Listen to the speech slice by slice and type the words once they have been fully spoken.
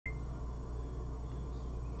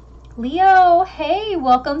Leo, hey,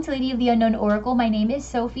 welcome to Lady of the Unknown Oracle. My name is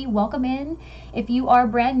Sophie. Welcome in. If you are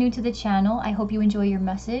brand new to the channel, I hope you enjoy your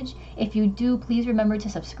message. If you do, please remember to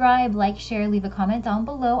subscribe, like, share, leave a comment down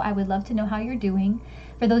below. I would love to know how you're doing.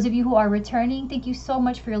 For those of you who are returning, thank you so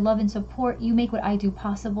much for your love and support. You make what I do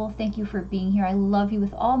possible. Thank you for being here. I love you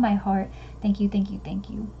with all my heart. Thank you, thank you, thank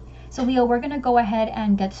you. So Leo, we're going to go ahead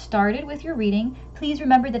and get started with your reading. Please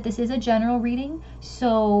remember that this is a general reading,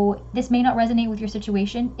 so this may not resonate with your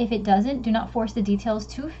situation. If it doesn't, do not force the details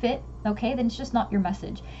to fit, okay? Then it's just not your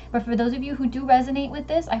message. But for those of you who do resonate with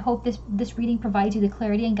this, I hope this reading provides you the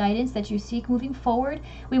clarity and guidance that you seek moving forward.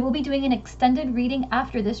 We will be doing an extended reading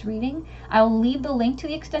after this reading. I'll leave the link to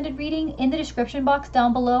the extended reading in the description box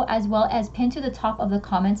down below, as well as pinned to the top of the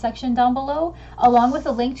comment section down below, along with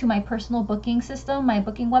a link to my personal booking system, my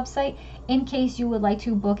booking website, in case you would like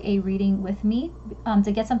to book a reading with me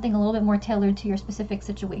to get something a little bit more tailored to your specific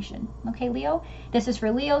situation. Okay, Leo? This is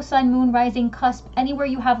for Leo, Sun, Moon, Rising, Cusp. Anywhere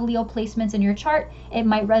you have Leo placements in your chart, it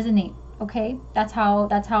might resonate. Okay? That's how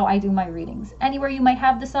I do my readings. Anywhere you might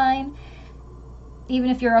have the sign, even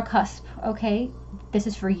if you're a cusp, okay? This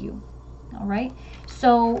is for you. All right?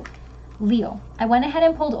 So, Leo, I went ahead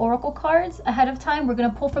and pulled oracle cards ahead of time. We're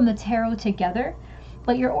going to pull from the tarot together.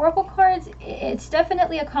 But your oracle cards, it's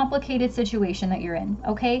definitely a complicated situation that you're in,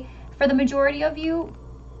 okay? For the majority of you,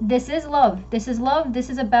 this is love. This is love. This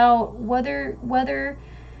is about whether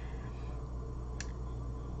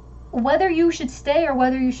you should stay or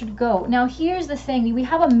whether you should go. Now, here's the thing. We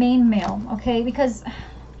have a main male, okay? Because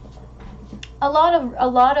a lot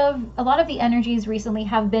of the energies recently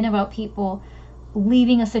have been about people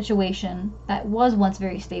leaving a situation that was once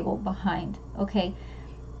very stable behind, okay?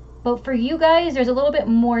 But for you guys, there's a little bit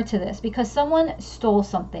more to this because someone stole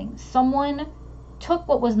something. Someone took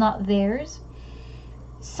what was not theirs.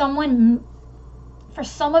 For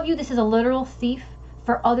some of you, this is a literal thief.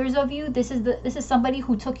 For others of you, this is somebody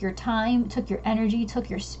who took your time, took your energy,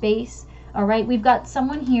 took your space. All right, we've got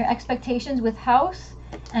someone here, expectations with house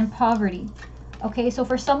and poverty. Okay, so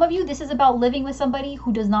for some of you, this is about living with somebody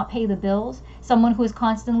who does not pay the bills, someone who is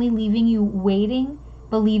constantly leaving you waiting,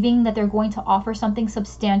 believing that they're going to offer something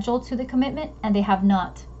substantial to the commitment, and they have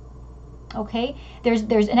not. Okay, there's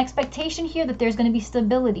an expectation here that there's going to be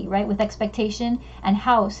stability, right? With expectation and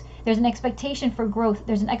house, there's an expectation for growth,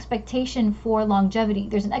 there's an expectation for longevity,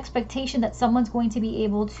 there's an expectation that someone's going to be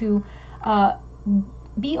able to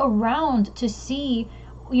be around to see,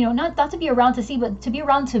 you know, not to be around to see, but to be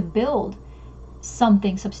around to build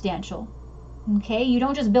something substantial. Okay, you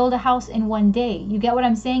don't just build a house in one day. You get what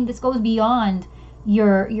I'm saying? This goes beyond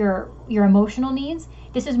your emotional needs.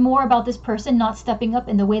 This is more about this person not stepping up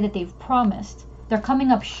in the way that they've promised. They're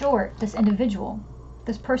coming up short. This individual,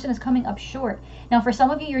 this person is coming up short. Now, for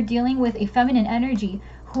some of you, you're dealing with a feminine energy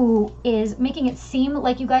who is making it seem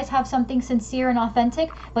like you guys have something sincere and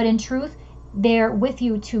authentic, but in truth, they're with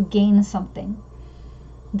you to gain something.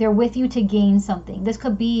 They're with you to gain something. This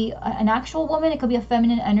could be an actual woman, it could be a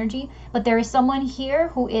feminine energy, but there is someone here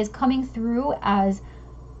who is coming through as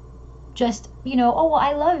just, you know, oh, well,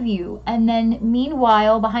 I love you. And then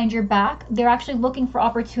meanwhile, behind your back, they're actually looking for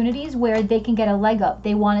opportunities where they can get a leg up.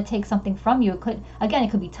 They want to take something from you. It could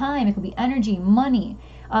be time, it could be energy, money.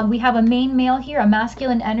 We have a main male here, a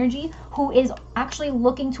masculine energy, who is actually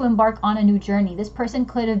looking to embark on a new journey. This person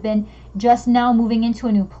could have been just now moving into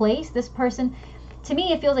a new place. This person, to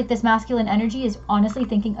me, it feels like this masculine energy is honestly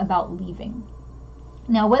thinking about leaving.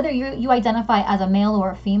 Now, whether you identify as a male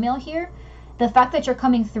or a female here, the fact that you're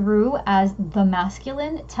coming through as the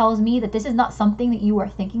masculine tells me that this is not something that you are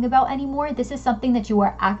thinking about anymore. This is something that you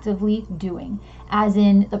are actively doing. As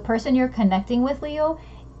in, the person you're connecting with, Leo,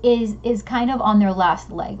 is kind of on their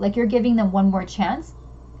last leg. Like, you're giving them one more chance,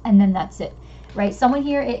 and then that's it, right? Someone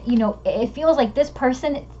here, it feels like this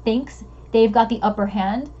person thinks they've got the upper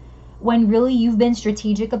hand when really you've been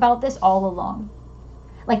strategic about this all along.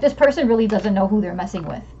 Like, this person really doesn't know who they're messing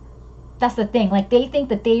with. That's the thing. Like, they think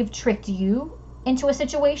that they've tricked you into a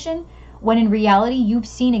situation when in reality you've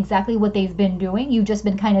seen exactly what they've been doing. You've just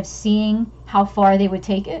been kind of seeing how far they would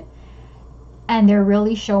take it. And they're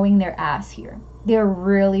really showing their ass here. They're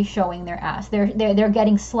really showing their ass. They're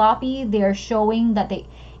getting sloppy. They're showing that they,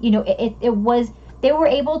 they were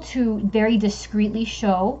able to very discreetly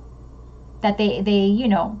show that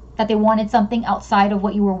they wanted something outside of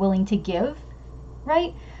what you were willing to give,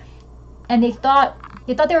 right? And they thought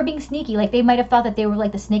They thought they were being sneaky. Like they might have thought that they were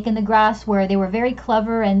like the snake in the grass, where they were very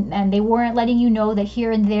clever and they weren't letting you know that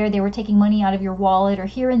here and there they were taking money out of your wallet, or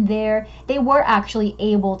here and there they were actually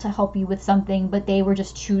able to help you with something, but they were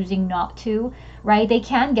just choosing not to, right? They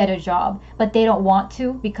can get a job, but they don't want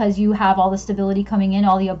to because you have all the stability coming in,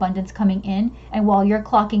 all the abundance coming in. And while you're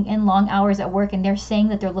clocking in long hours at work and they're saying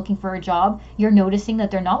that they're looking for a job, you're noticing that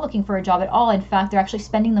they're not looking for a job at all. In fact, they're actually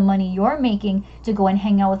spending the money you're making to go and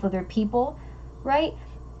hang out with other people, right?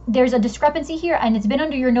 There's a discrepancy here, and it's been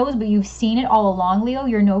under your nose, but you've seen it all along, Leo.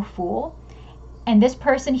 You're no fool. And this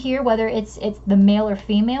person here, whether it's the male or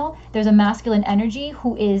female, there's a masculine energy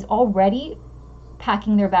who is already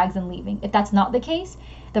packing their bags and leaving. If that's not the case,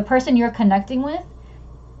 the person you're connecting with,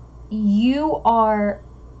 you are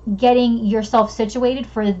getting yourself situated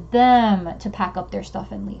for them to pack up their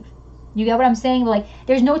stuff and leave. You get what I'm saying? Like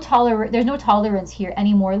there's no tolerance here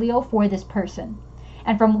anymore, Leo, for this person.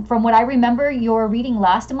 And from what I remember, your reading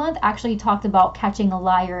last month actually talked about catching a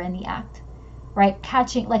liar in the act, right?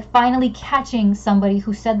 Catching, like finally catching somebody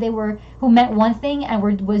who said who meant one thing and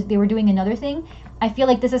they were doing another thing. I feel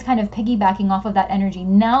like this is kind of piggybacking off of that energy.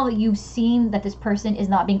 Now that you've seen that this person is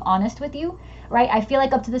not being honest with you, right? I feel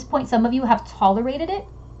like up to this point, some of you have tolerated it,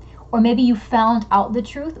 or maybe you found out the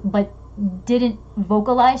truth, but didn't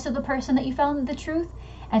vocalize to the person that you found the truth.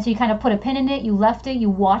 And so you kind of put a pin in it, you left it, you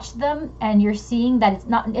watched them, and you're seeing that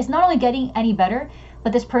it's not only getting any better,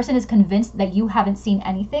 but this person is convinced that you haven't seen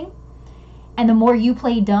anything. And the more you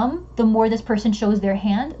play dumb, the more this person shows their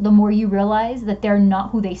hand, the more you realize that they're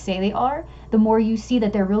not who they say they are, the more you see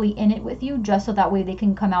that they're really in it with you, just so that way they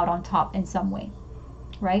can come out on top in some way,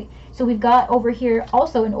 right? So we've got over here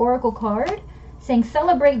also an oracle card saying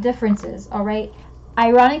celebrate differences, all right?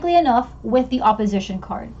 Ironically enough, with the opposition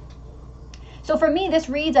card. So for me, this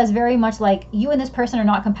reads as very much like you and this person are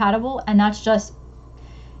not compatible, and that's just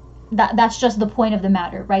the point of the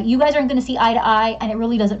matter, right? You guys aren't going to see eye to eye, and it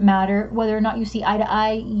really doesn't matter whether or not you see eye to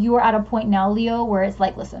eye. You are at a point now, Leo, where it's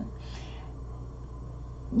like, listen,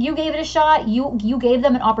 you gave it a shot. You gave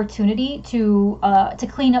them an opportunity to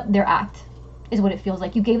clean up their act, is what it feels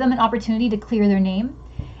like. You gave them an opportunity to clear their name,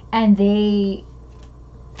 and they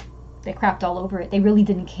crapped all over it. They really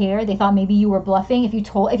didn't care. They thought maybe you were bluffing. If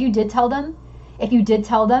you did tell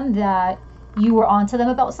them that you were onto them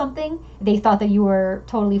about something, they thought that you were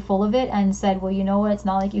totally full of it and said, well, you know what, it's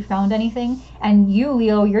not like you found anything. And you,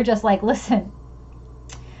 Leo, you're just like, listen,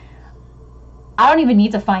 I don't even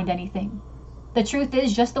need to find anything. The truth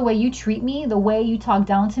is, just the way you treat me, the way you talk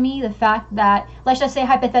down to me, the fact that, let's just say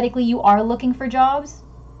hypothetically you are looking for jobs,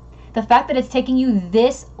 the fact that it's taking you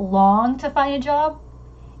this long to find a job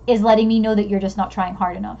is letting me know that you're just not trying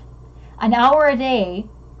hard enough. An hour a day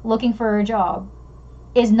looking for a job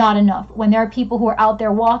is not enough when there are people who are out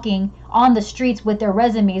there walking on the streets with their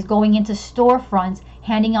resumes, going into storefronts,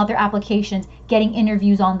 handing out their applications, getting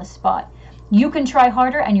interviews on the spot. You can try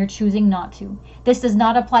harder and you're choosing not to. This does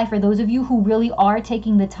not apply for those of you who really are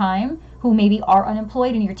taking the time, who maybe are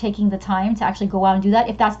unemployed and you're taking the time to actually go out and do that.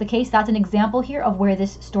 If that's the case, that's an example here of where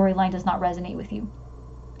this storyline does not resonate with you.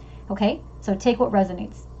 Okay, so take what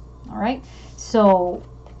resonates. All right, so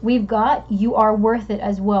we've got you are worth it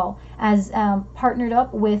as well as partnered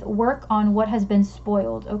up with work on what has been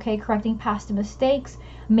spoiled. Okay, correcting past mistakes,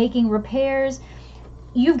 making repairs.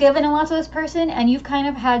 You've given a lot to this person, and you've kind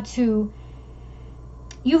of had to.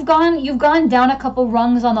 You've gone down a couple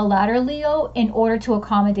rungs on the ladder, Leo, in order to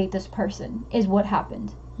accommodate this person. Is what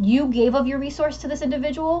happened. You gave of your resource to this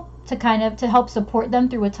individual to help support them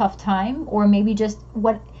through a tough time, or maybe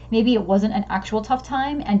maybe it wasn't an actual tough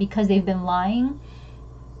time, and because they've been lying,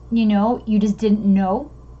 you just didn't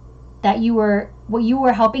know that what you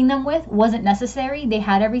were helping them with wasn't necessary. They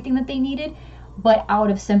had everything that they needed, but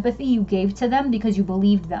out of sympathy, you gave to them because you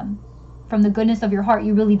believed them. From the goodness of your heart,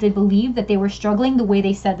 you really did believe that they were struggling the way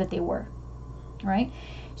they said that they were, right?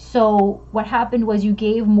 So what happened was you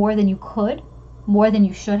gave more than you could, more than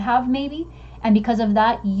you should have maybe, and because of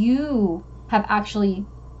that, you have actually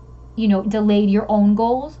delayed your own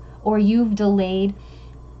goals, or you've delayed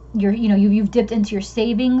you've dipped into your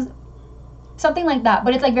savings, something like that.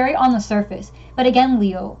 But it's like very on the surface. But again,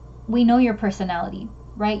 Leo, we know your personality,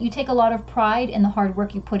 right? You take a lot of pride in the hard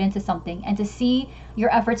work you put into something, and to see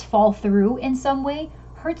your efforts fall through in some way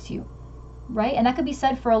hurts you, right? And that could be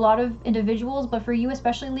said for a lot of individuals, but for you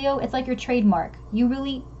especially, Leo, it's like your trademark. You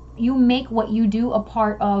make what you do a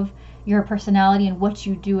part of your personality and what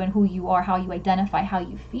you do and who you are, how you identify, how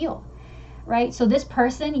you feel, right? So this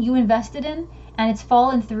person you invested in, and it's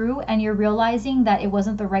fallen through, and you're realizing that it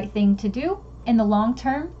wasn't the right thing to do in the long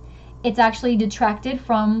term. It's actually detracted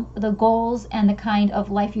from the goals and the kind of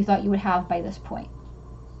life you thought you would have by this point.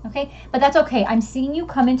 Okay, but that's okay. I'm seeing you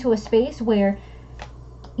come into a space where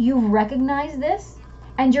you recognize this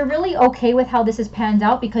and you're really okay with how this has panned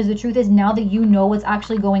out, because the truth is, now that you know what's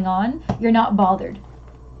actually going on, you're not bothered.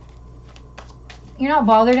 You're not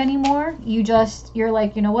bothered anymore. You're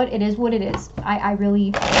like, you know what, it is what it is. I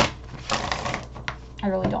really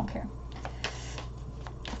don't care.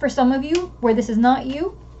 For some of you where this is not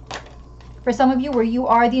you, for some of you where you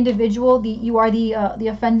are the individual, you are the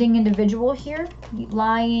offending individual here,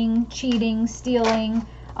 lying, cheating, stealing,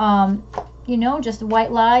 you know, just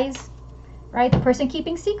white lies, right? The person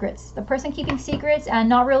keeping secrets, and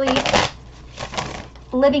not really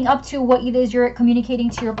living up to what it is you're communicating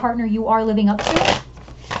to your partner you are living up to,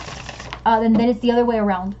 then it's the other way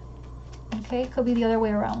around. Okay, it could be the other way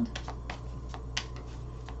around.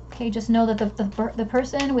 Okay, just know that the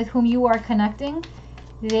person with whom you are connecting,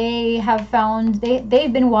 they have found,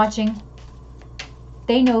 they've been watching.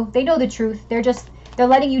 They know the truth. They're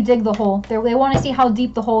letting you dig the hole. They want to see how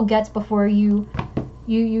deep the hole gets before you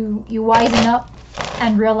wisen up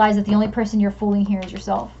and realize that the only person you're fooling here is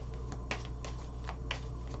yourself.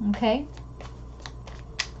 Okay?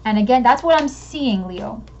 And again, that's what I'm seeing,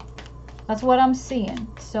 Leo. That's what I'm seeing.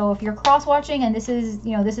 So if you're cross-watching and this is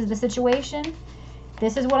the situation,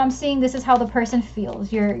 this is what I'm seeing. This is how the person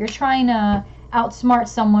feels. You're trying to outsmart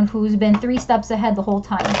someone who's been 3 steps ahead the whole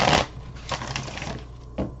time.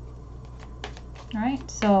 All right,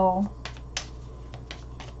 so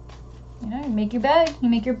you make your bed. You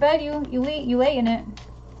make your bed. You lay in it.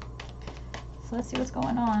 So let's see what's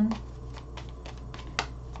going on.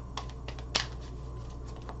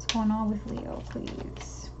 What's going on with Leo,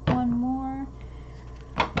 please? One more.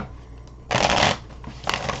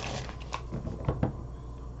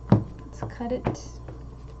 Let's cut it.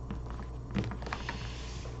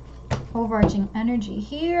 Overarching energy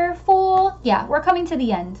here. Full. Yeah, we're coming to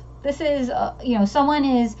the end. This is, someone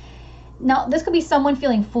is, now this could be someone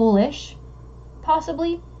feeling foolish,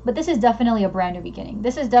 possibly, but this is definitely a brand new beginning.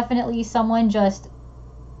 This is definitely someone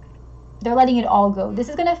they're letting it all go. This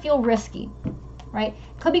is going to feel risky, right?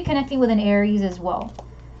 Could be connecting with an Aries as well.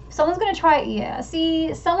 Someone's going to try,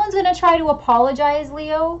 someone's going to try to apologize,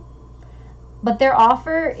 Leo, but their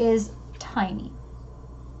offer is tiny.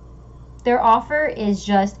 Their offer is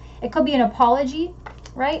it could be an apology,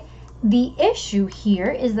 right? The issue here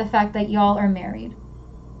is the fact that y'all are married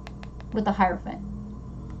with the Hierophant.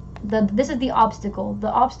 This is the obstacle. The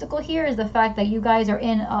obstacle here is the fact that you guys are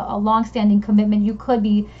in a long-standing commitment. You could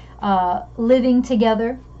be living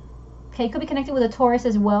together. Okay, could be connected with a Taurus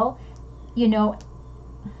as well. You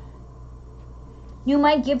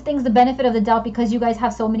might give things the benefit of the doubt because you guys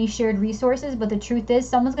have so many shared resources, but the truth is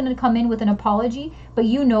someone's going to come in with an apology, but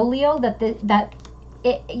Leo,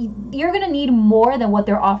 you're going to need more than what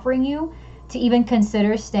they're offering you to even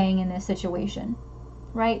consider staying in this situation,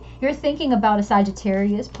 right? You're thinking about a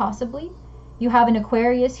Sagittarius, possibly. You have an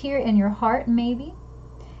Aquarius here in your heart, maybe.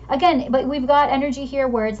 Again, but we've got energy here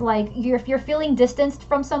where it's like if you're feeling distanced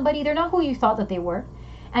from somebody, they're not who you thought that they were.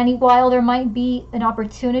 And while there might be an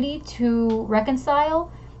opportunity to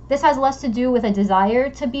reconcile, this has less to do with a desire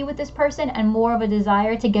to be with this person and more of a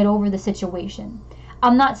desire to get over the situation.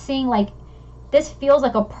 I'm not seeing this feels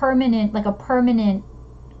like a permanent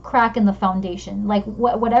crack in the foundation. Like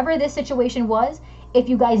whatever this situation was, if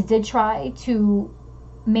you guys did try to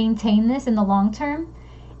maintain this in the long term,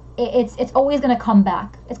 it's always going to come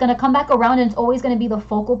back. It's going to come back around, and it's always going to be the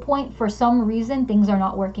focal point. For some reason, things are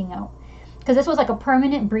not working out. Because this was like a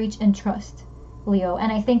permanent breach in trust, Leo.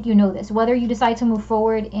 And I think you know this. Whether you decide to move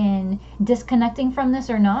forward in disconnecting from this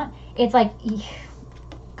or not, it's like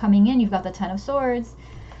coming in, you've got the Ten of Swords.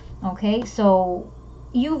 Okay, so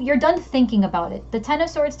you're done thinking about it. The Ten of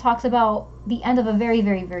Swords talks about the end of a very,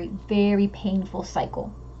 very, very, very painful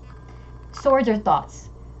cycle. Swords are thoughts.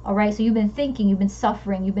 All right, so you've been thinking, you've been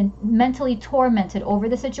suffering, you've been mentally tormented over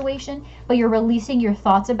the situation, but you're releasing your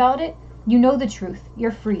thoughts about it. You know the truth. You're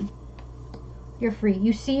free. You're free.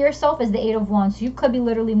 You see yourself as the Eight of Wands. So you could be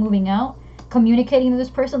literally moving out, communicating to this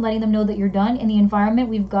person, letting them know that you're done. In the environment,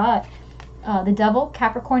 we've got the Devil,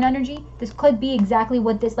 Capricorn energy. This could be exactly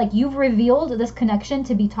what this, you've revealed this connection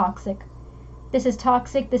to be toxic. This is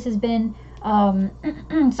toxic. This has been,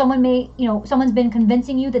 someone's been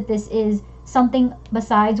convincing you that this is something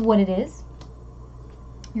besides what it is.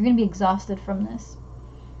 You're going to be exhausted from this.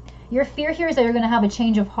 Your fear here is that you're going to have a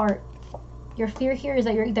change of heart. Your fear here is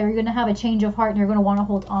that you're going to have a change of heart and you're going to want to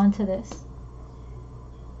hold on to this.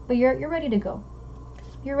 But you're ready to go.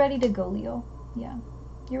 You're ready to go, Leo. Yeah.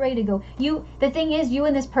 You're ready to go. The thing is, you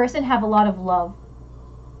and this person have a lot of love.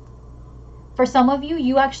 For some of you,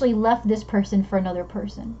 you actually left this person for another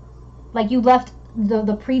person. Like you left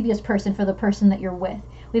the previous person for the person that you're with.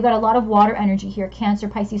 We've got a lot of water energy here. Cancer,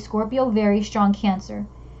 Pisces, Scorpio, very strong Cancer.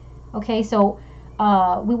 Okay, so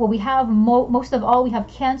we have most of all, we have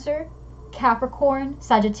Cancer, Capricorn,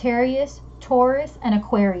 Sagittarius, Taurus, and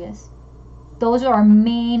Aquarius. Those are our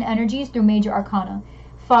main energies through major arcana,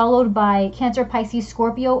 followed by Cancer, Pisces,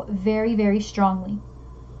 Scorpio, very, very strongly.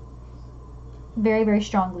 Very, very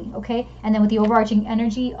strongly, okay? And then with the overarching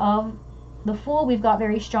energy of the Fool, we've got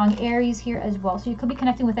very strong Aries here as well. So you could be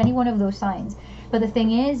connecting with any one of those signs. But the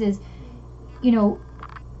thing is, you know,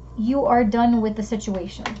 you are done with the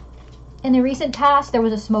situation. In the recent past, there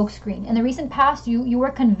was a smokescreen. In the recent past, you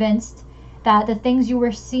were convinced that the things you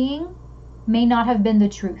were seeing may not have been the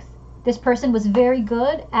truth. This person was very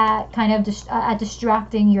good at kind of at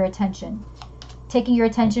distracting your attention, taking your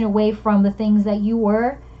attention away from the things that you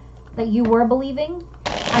were believing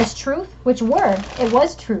as truth, which it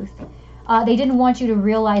was truth. They didn't want you to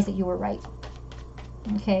realize that you were right.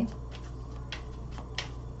 Okay?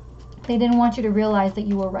 They didn't want you to realize that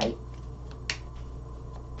you were right.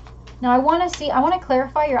 Now I want to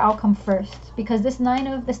clarify your outcome first, because this nine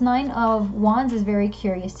of Wands is very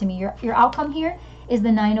curious to me. Your outcome here is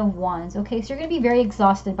the 9 of Wands. Okay, so you're going to be very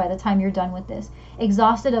exhausted by the time you're done with this.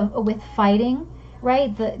 Exhausted with fighting,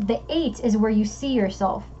 right? The 8 is where you see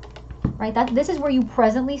yourself, right? This is where you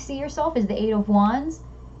presently see yourself, is the 8 of Wands,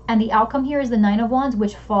 and the outcome here is the 9 of Wands,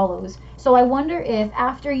 which follows. So I wonder if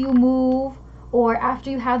after you move, or after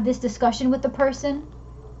you have this discussion with the person,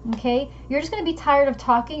 okay, you're just going to be tired of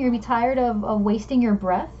talking. You're going to be tired of wasting your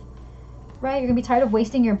breath, right? You're going to be tired of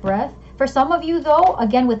wasting your breath. For some of you, though,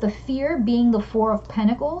 again, with the fear being the 4 of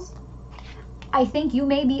Pentacles, I think you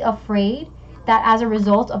may be afraid that as a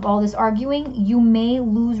result of all this arguing, you may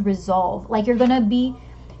lose resolve. Like you're gonna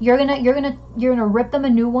rip them a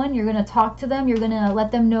new one. You're gonna talk to them. You're gonna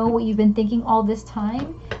let them know what you've been thinking all this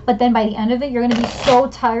time. But then by the end of it, you're gonna be so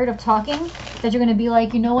tired of talking that you're gonna be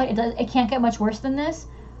like, you know what? It can't get much worse than this.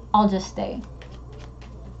 I'll just stay.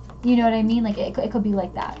 You know what I mean? Like it could be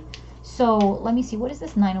like that. So let me see. What is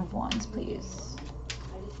this 9 of Wands, please?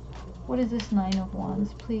 What is this 9 of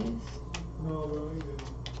Wands, please?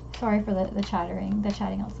 Sorry for the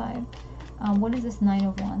chatting outside. What is this 9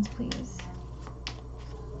 of Wands, please?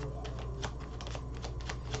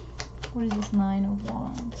 What is this 9 of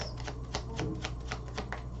Wands?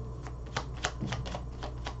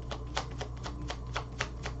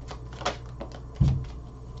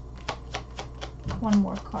 One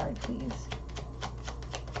more card, please.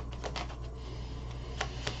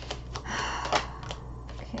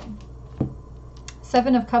 Okay.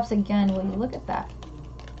 7 of Cups again. Will you look at that?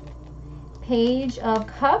 Page of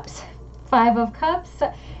Cups. 5 of Cups.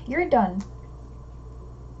 You're done.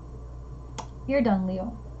 You're done,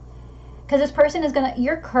 Leo. Because this person is gonna,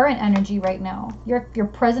 your current energy right now, your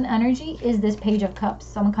present energy is this Page of Cups.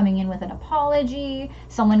 Someone coming in with an apology,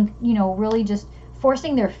 someone, you know, really just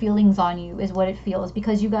forcing their feelings on you is what it feels,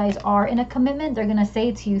 because you guys are in a commitment. They're gonna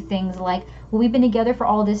say to you things like, well, we've been together for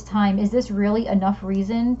all this time. Is this really enough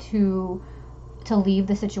reason to leave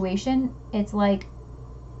the situation? It's like,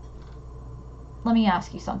 let me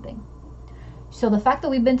ask you something. So the fact that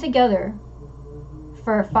we've been together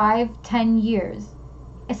for 5-10 years,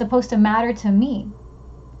 it's supposed to matter to me.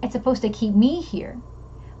 It's supposed to keep me here.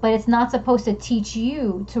 But it's not supposed to teach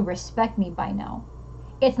you to respect me by now.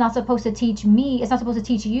 It's not supposed to teach me, it's not supposed to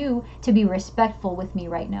teach you to be respectful with me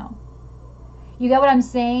right now. You get what I'm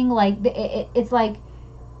saying? Like, it's like,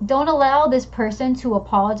 don't allow this person to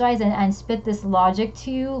apologize and spit this logic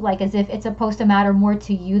to you, like as if it's supposed to matter more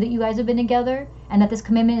to you that you guys have been together, and that this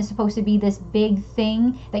commitment is supposed to be this big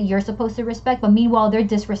thing that you're supposed to respect, but meanwhile they're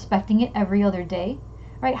disrespecting it every other day.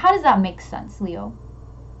 Right? How does that make sense, Leo?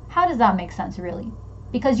 How does that make sense, really?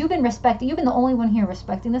 Because you've been the only one here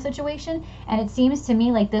respecting the situation, and it seems to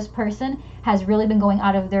me like this person has really been going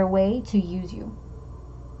out of their way to use you.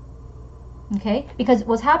 Okay? Because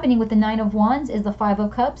what's happening with the 9 of Wands is the 5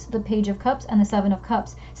 of Cups, the Page of Cups, and the 7 of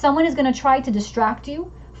Cups. Someone is going to try to distract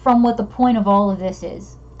you from what the point of all of this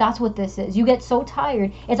is. That's what this is. You get so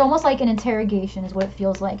tired. It's almost like an interrogation is what it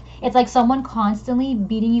feels like. It's like someone constantly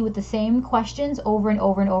beating you with the same questions over and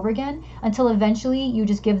over and over again until eventually you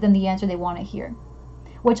just give them the answer they want to hear.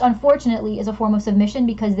 Which unfortunately is a form of submission,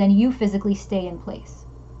 because then you physically stay in place.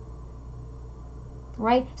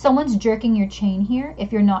 Right? Someone's jerking your chain here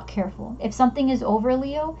if you're not careful. If something is over,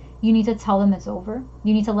 Leo, you need to tell them it's over.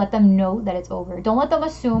 You need to let them know that it's over. Don't let them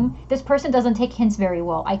assume. This person doesn't take hints very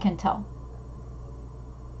well, I can tell.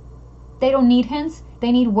 They don't need hints.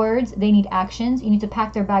 They need words. They need actions. You need to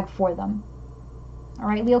pack their bag for them. All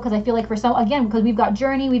right, Leo, because I feel like for some, again, because we've got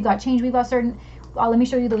journey, we've got change, we've got certain, let me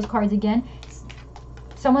show you those cards again.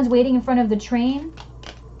 Someone's waiting in front of the train.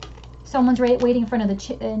 Someone's waiting in front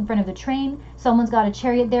of the train. Someone's got a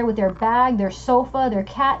chariot there with their bag, their sofa, their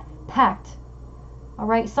cat, packed. All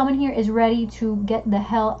right, someone here is ready to get the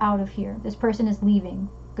hell out of here. This person is leaving.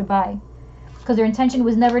 Goodbye. Because their intention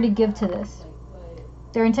was never to give to this.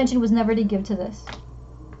 Their intention was never to give to this.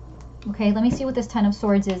 Okay, let me see what this Ten of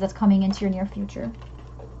Swords is that's coming into your near future.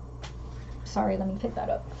 Sorry, let me pick that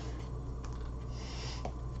up.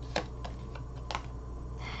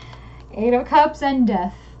 Eight of Cups and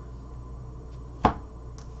Death.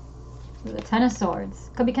 The Ten of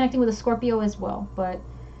Swords. Could be connecting with a Scorpio as well, but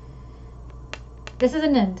this is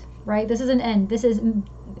an end, right? This is an end. This is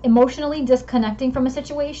emotionally disconnecting from a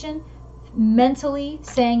situation, mentally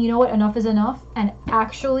saying, you know what, enough is enough, and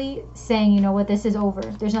actually saying, you know what, this is over.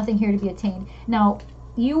 There's nothing here to be attained. Now,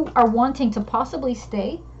 you are wanting to possibly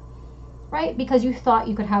stay, right? Because you thought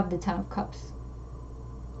you could have the Ten of Cups.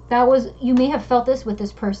 You may have felt this with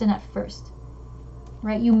this person at first,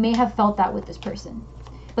 right? You may have felt that with this person.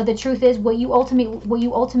 But the truth is, what you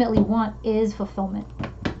ultimately want is fulfillment.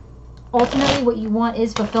 Ultimately, what you want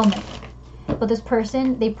is fulfillment. But this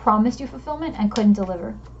person, they promised you fulfillment and couldn't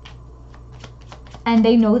deliver. And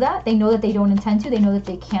they know that. They know that they don't intend to. They know that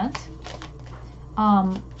they can't.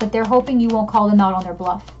 But they're hoping you won't call them out on their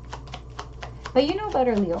bluff. But you know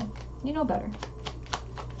better, Leo. You know better.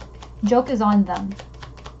 Joke is on them.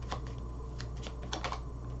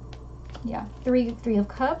 Yeah, three of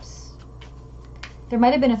Cups. There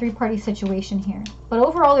might have been a three-party situation here. But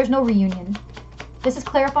overall, there's no reunion. This is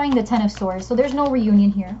clarifying the Ten of Swords. So there's no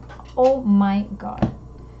reunion here. Oh my God.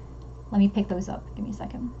 Let me pick those up. Give me a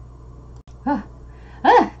second.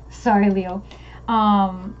 Sorry, Leo.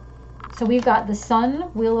 So we've got the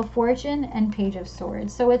Sun, Wheel of Fortune, and Page of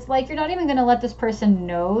Swords. So it's like you're not even going to let this person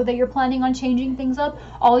know that you're planning on changing things up.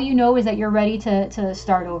 All you know is that you're ready to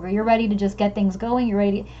start over. You're ready to just get things going. You're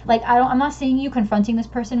ready. Like, I'm not seeing you confronting this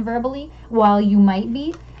person verbally, while you might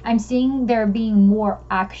be. I'm seeing there being more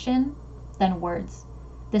action than words.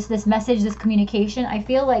 This message, this communication, I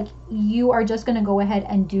feel like you are just going to go ahead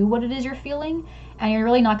and do what it is you're feeling, and you're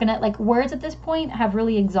really not going to, like, words at this point have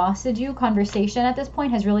really exhausted you. Conversation at this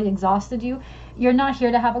point has really exhausted you. You're not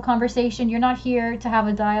here to have a conversation. You're not here to have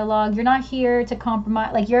a dialogue. You're not here to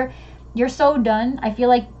compromise. Like, you're so done. I feel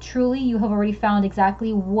like truly you have already found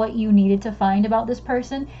exactly what you needed to find about this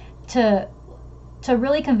person to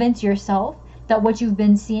really convince yourself that what you've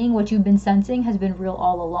been seeing, what you've been sensing has been real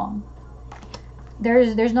all along.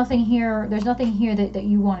 There's nothing here that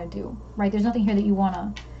you want to do, right? There's nothing here that you want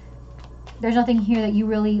to, there's nothing here that you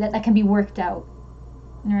really, that can be worked out,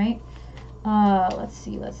 all right? Let's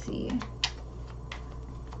see. Let me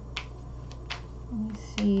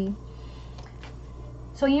see.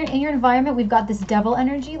 So in your environment, we've got this Devil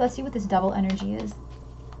energy. Let's see what this Devil energy is.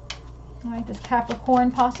 All right, this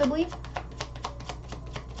Capricorn possibly.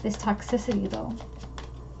 This toxicity though.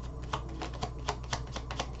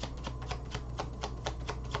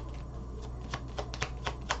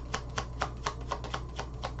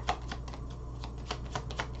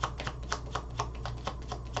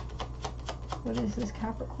 What is this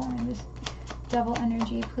Capricorn? This Devil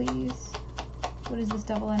energy, please. What is this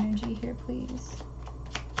Devil energy here, please?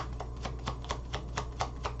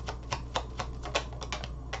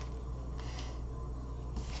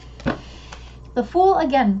 The Fool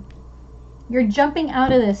again. You're jumping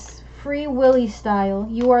out of this Free Willy style.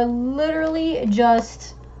 You are literally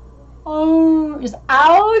just out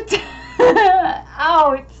out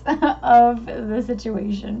of the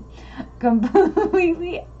situation.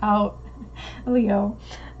 Completely out. Leo,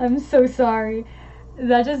 I'm so sorry.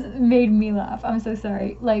 That just made me laugh. I'm so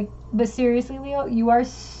sorry. Like, but seriously, Leo, you're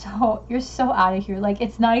so out of here. Like,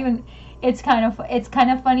 it's not even, it's kind of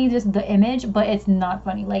funny, just the image, but it's not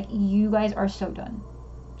funny. Like, you guys are so done.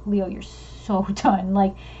 Leo, you're so done.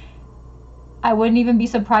 Like, I wouldn't even be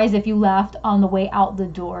surprised if you laughed on the way out the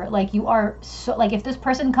door. Like, you are so, like, if this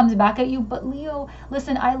person comes back at you, but Leo,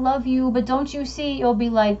 listen, I love you, but don't you see, you'll be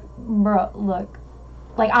like, bro, look.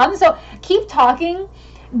 Like, keep talking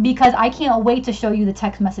because I can't wait to show you the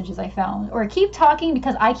text messages I found. Or keep talking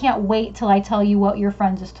because I can't wait till I tell you what your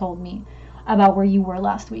friend just told me about where you were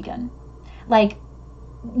last weekend. Like,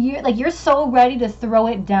 you're so ready to throw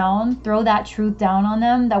it down, throw that truth down on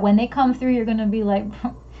them, that when they come through, you're gonna be like,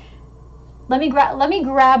 let me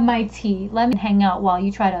grab my tea, let me hang out while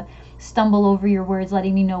you try to stumble over your words,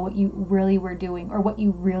 letting me know what you really were doing or what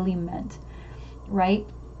you really meant, right?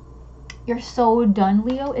 You're so done,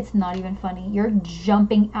 Leo. It's not even funny. You're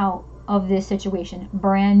jumping out of this situation,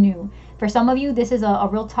 brand new. For some of you, this is a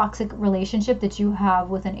real toxic relationship that you have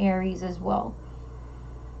with an Aries as well.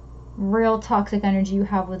 Real toxic energy you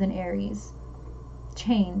have with an Aries.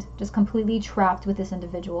 chained, just completely trapped with this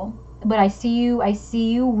individual. But I see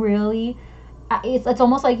you really, it's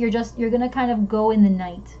almost like you're gonna kind of go in the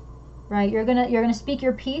night, right? You're gonna speak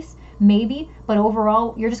your piece, maybe, but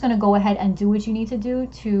overall you're just gonna go ahead and do what you need to do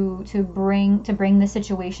to bring the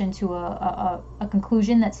situation to a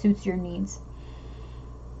conclusion that suits your needs.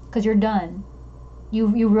 Because you're done.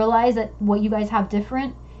 You realize that what you guys have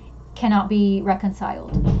different cannot be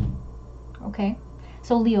reconciled. Okay?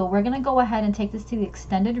 So Leo, we're going to go ahead and take this to the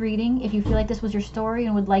extended reading. If you feel like this was your story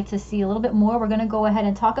and would like to see a little bit more, we're going to go ahead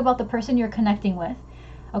and talk about the person you're connecting with.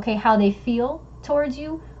 Okay? How they feel towards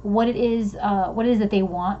you, what it is that they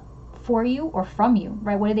want for you or from you,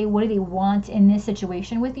 right? What do they want in this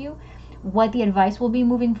situation with you? What the advice will be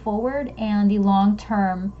moving forward, and the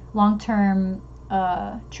long-term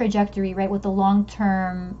trajectory, right? What the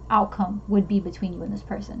long-term outcome would be between you and this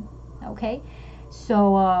person. Okay?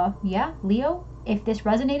 So yeah, Leo, if this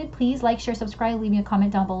resonated, please like, share, subscribe, leave me a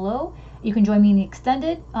comment down below. You can join me in the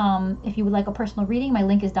extended. If you would like a personal reading, my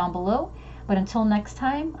link is down below. But until next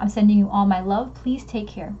time, I'm sending you all my love. Please take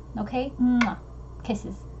care. Okay? Mwah.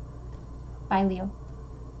 Kisses. Bye, Leo.